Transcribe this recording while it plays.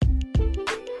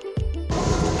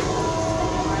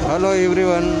Hello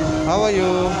everyone, how are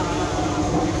you?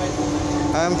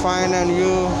 I am fine and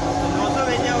you?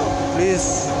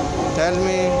 Please tell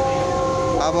me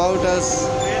about us.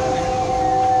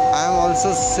 I am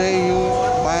also say you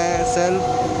myself.